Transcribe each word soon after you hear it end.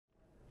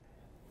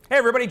Hey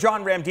everybody,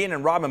 John Ramdeen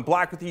and Robin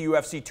Black with the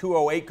UFC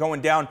 208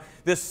 going down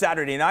this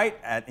Saturday night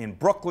in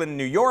Brooklyn,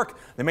 New York.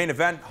 The main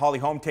event, Holly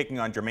Holm taking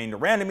on Germaine de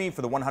Randamie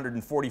for the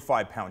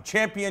 145-pound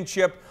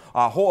championship.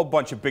 A whole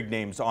bunch of big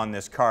names on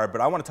this card,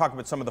 but I want to talk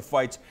about some of the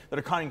fights that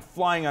are kind of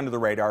flying under the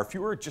radar. If you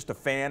were just a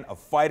fan of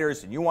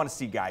fighters and you want to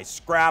see guys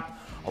scrap,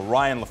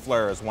 Ryan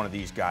LaFlare is one of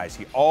these guys.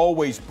 He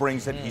always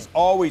brings it. He's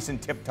always in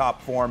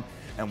tip-top form.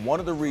 And one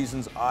of the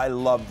reasons I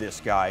love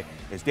this guy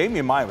is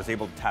Demian Maia was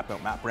able to tap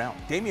out Matt Brown.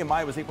 Demian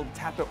Maia was able to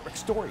tap out Rick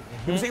Story.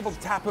 He was able to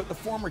tap out the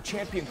former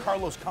champion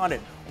Carlos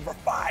Condit. Over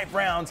 5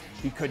 rounds,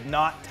 he could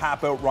not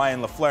tap out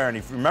Ryan LaFlare. And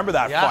if you remember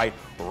that fight,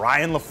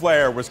 Ryan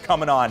LaFlare was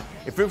coming on.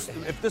 If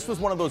this was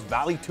one of those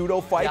Valley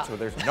Tudo fights where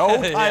there's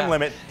no time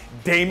limit,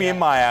 Demian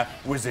Maia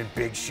was in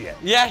big shit.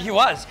 Yeah, he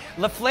was.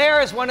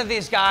 LaFlare is one of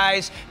these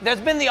guys.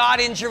 There's been the odd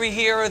injury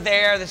here or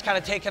there that's kind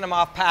of taken him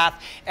off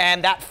path.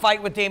 And that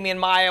fight with Demian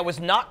Maia was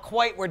not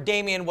quite where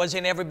Demian was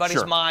in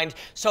everybody's mind.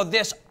 So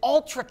this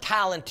ultra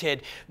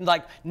talented,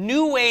 like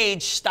new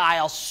age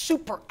style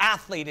super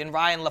athlete in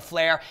Ryan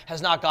LaFlare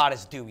has not got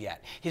his due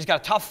yet. He's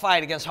got a tough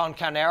fight against Roan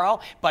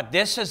Carneiro, but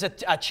this is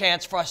a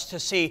chance for us to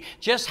see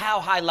just how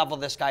high level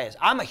this guy is.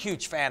 I'm a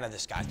huge fan of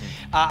this guy.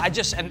 I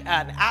just an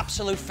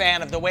absolute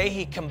fan of the way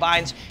he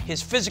combines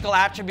his physical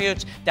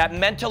attributes, that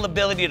mental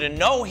ability to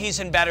know he's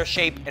in better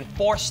shape and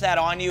force that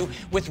on you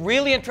with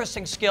really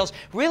interesting skills,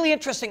 really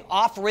interesting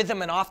off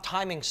rhythm and off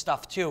timing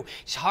stuff too.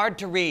 He's hard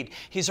to read.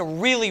 He's a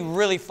really,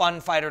 really fun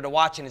fighter to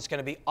watch, and it's going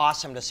to be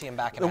awesome to see him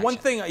back in action. The one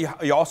thing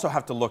you also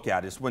have to look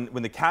at is when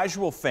the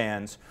casual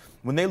fans,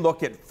 when they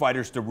look at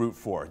fighters to root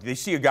for, they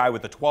see a guy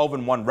with a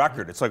 12-1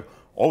 record. It's like,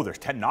 oh, there's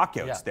 10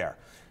 knockouts there.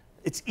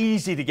 It's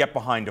easy to get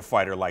behind a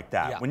fighter like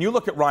that. When you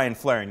look at Ryan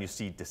LaFlare and you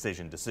see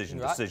decision, decision,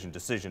 decision,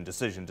 decision,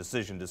 decision,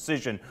 decision,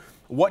 decision,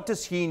 what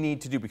does he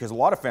need to do? Because a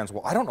lot of fans,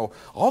 well, I don't know,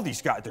 all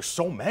these guys, there's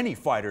so many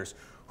fighters.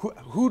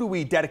 Who do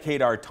we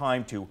dedicate our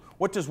time to?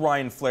 What does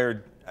Ryan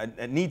LaFlare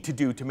need to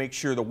do to make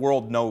sure the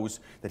world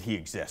knows that he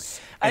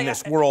exists in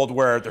this world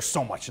where there's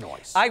so much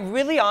noise? I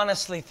really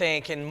honestly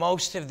think in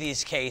most of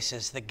these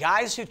cases, the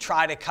guys who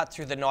try to cut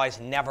through the noise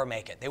never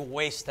make it. They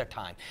waste their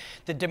time.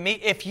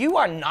 If you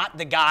are not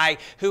the guy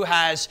who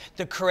has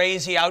the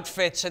crazy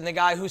outfits and the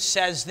guy who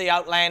says the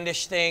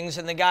outlandish things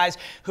and the guys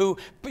who,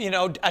 you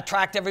know,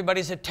 attract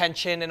everybody's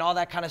attention and all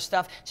that kind of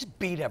stuff, just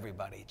beat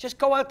everybody. Just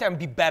go out there and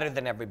be better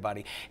than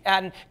everybody.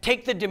 And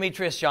take the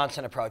Demetrius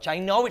Johnson approach. I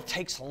know it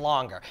takes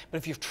longer, but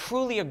if you're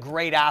truly a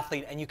great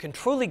athlete and you can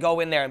truly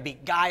go in there and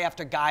beat guy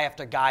after guy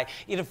after guy,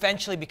 it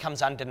eventually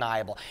becomes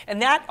undeniable.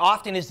 And that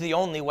often is the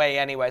only way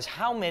anyways.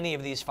 How many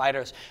of these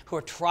fighters who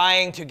are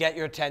trying to get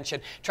your attention,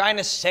 trying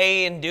to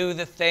say and do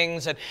the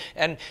things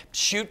and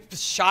shoot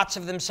shots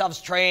of themselves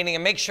training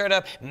and make sure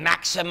to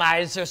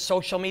maximize their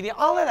social media,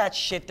 all of that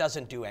shit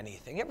doesn't do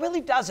anything. It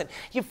really doesn't.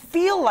 You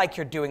feel like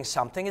you're doing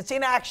something. It's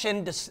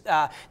inaction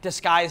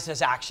disguised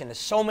as action, as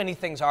so many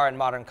things are in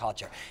modern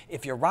culture.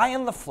 If you're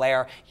Ryan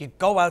LaFlare, you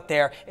go out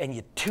there and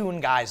you tune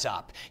guys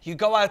up. You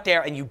go out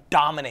there and you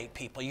dominate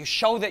people. You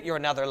show that you're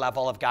another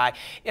level of guy.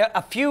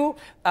 A few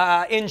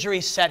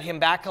injuries set him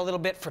back a little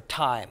bit for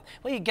time.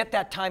 Well, you get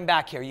that time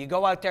back here. You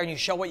go out there and you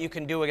show what you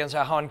can do against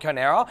Roan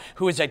Carneiro,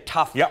 who is a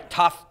tough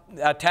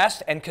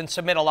test and can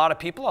submit a lot of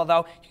people,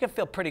 although you can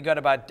feel pretty good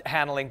about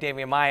handling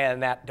Demian Maia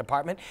in that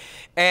department.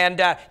 And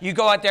you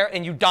go out there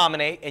and you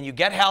dominate and you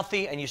get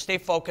healthy and you stay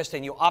focused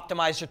and you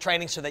optimize your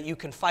training so that you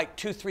can fight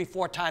 2, 3,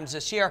 4 times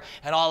this year,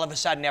 and all of a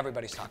sudden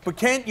everybody's talking. But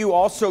can't you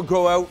also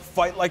go out,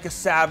 fight like a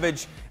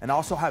savage, and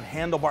also have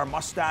handlebar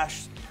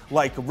mustache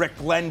like Rick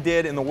Glenn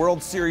did in the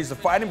World Series of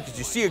Fighting? Because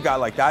you see a guy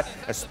like that,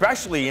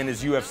 especially in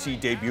his UFC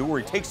debut, where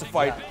he takes a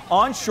fight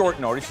on short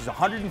notice. He's a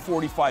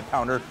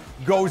 145-pounder,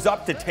 goes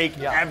up to take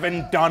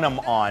Evan Dunham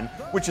on,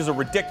 which is a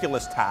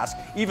ridiculous task.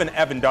 Even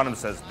Evan Dunham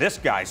says, this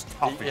guy's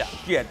tough as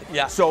shit.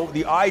 So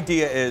the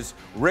idea is,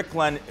 Rick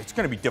Glenn, it's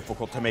going to be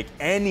difficult to make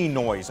any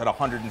noise at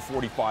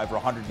 145 or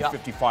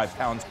 155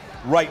 pounds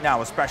right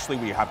now, especially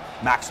when you have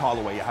Max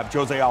Holloway, you have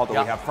Jose Aldo,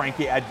 you have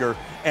Frankie Edgar,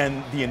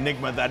 and the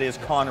enigma that is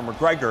Conor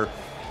McGregor.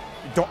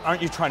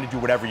 Aren't you trying to do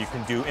whatever you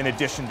can do in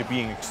addition to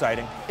being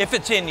exciting? If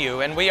it's in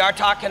you, and we are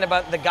talking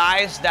about the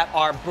guys that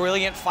are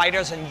brilliant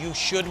fighters and you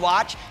should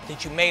watch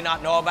that you may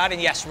not know about,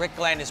 and yes, Rick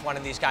Glenn is one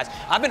of these guys.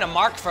 I've been a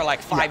mark for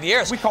like 5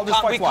 years. We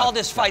called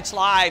his fights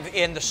live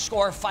in the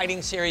Score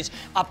Fighting Series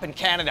up in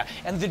Canada,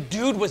 and the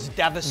dude was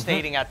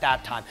devastating at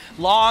that time.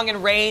 Long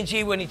and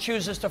rangy. When he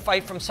chooses to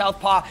fight from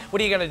southpaw,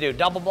 what are you going to do?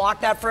 Double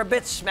block that for a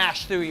bit?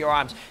 Smash through your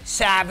arms.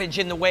 Savage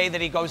in the way that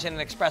he goes in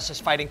and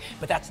expresses fighting,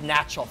 but that's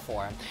natural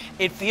for him.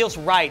 It feels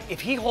right. If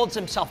he holds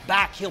himself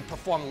back, he'll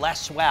perform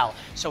less well,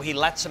 so he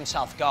lets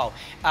himself go.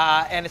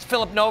 And it's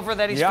Phillipe Nover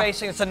that he's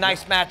facing. It's a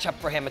nice matchup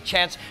for him. A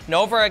chance.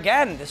 Nover,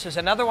 again, this is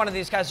another one of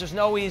these guys. There's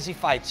no easy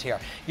fights here.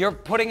 You're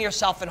putting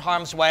yourself in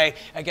harm's way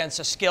against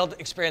a skilled,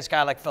 experienced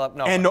guy like Phillipe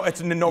Nover. And it's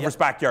in Nover's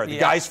backyard. The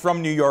guy's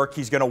from New York.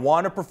 He's going to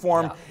want to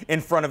perform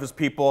in front of his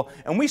people.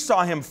 And we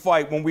saw him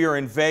fight when we were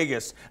in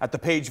Vegas at the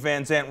Paige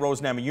Van Zandt Rose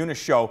Namajunas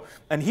show,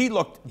 and he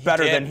looked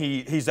better than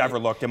he's ever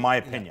looked, in my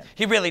opinion.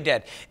 He really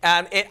did.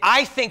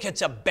 I think think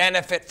it's a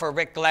benefit for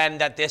Rick Glenn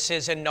that this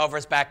is in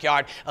Nover's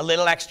backyard. A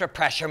little extra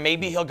pressure.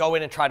 Maybe he'll go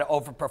in and try to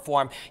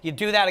overperform. You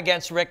do that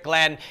against Rick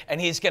Glenn, and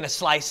he's going to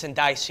slice and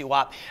dice you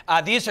up.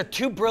 These are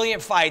two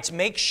brilliant fights.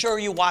 Make sure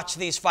you watch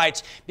these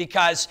fights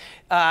because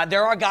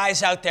there are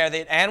guys out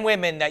there and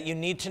women that you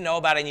need to know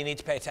about and you need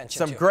to pay attention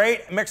to. Some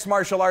great mixed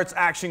martial arts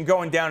action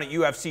going down at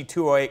UFC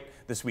 208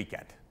 this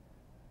weekend.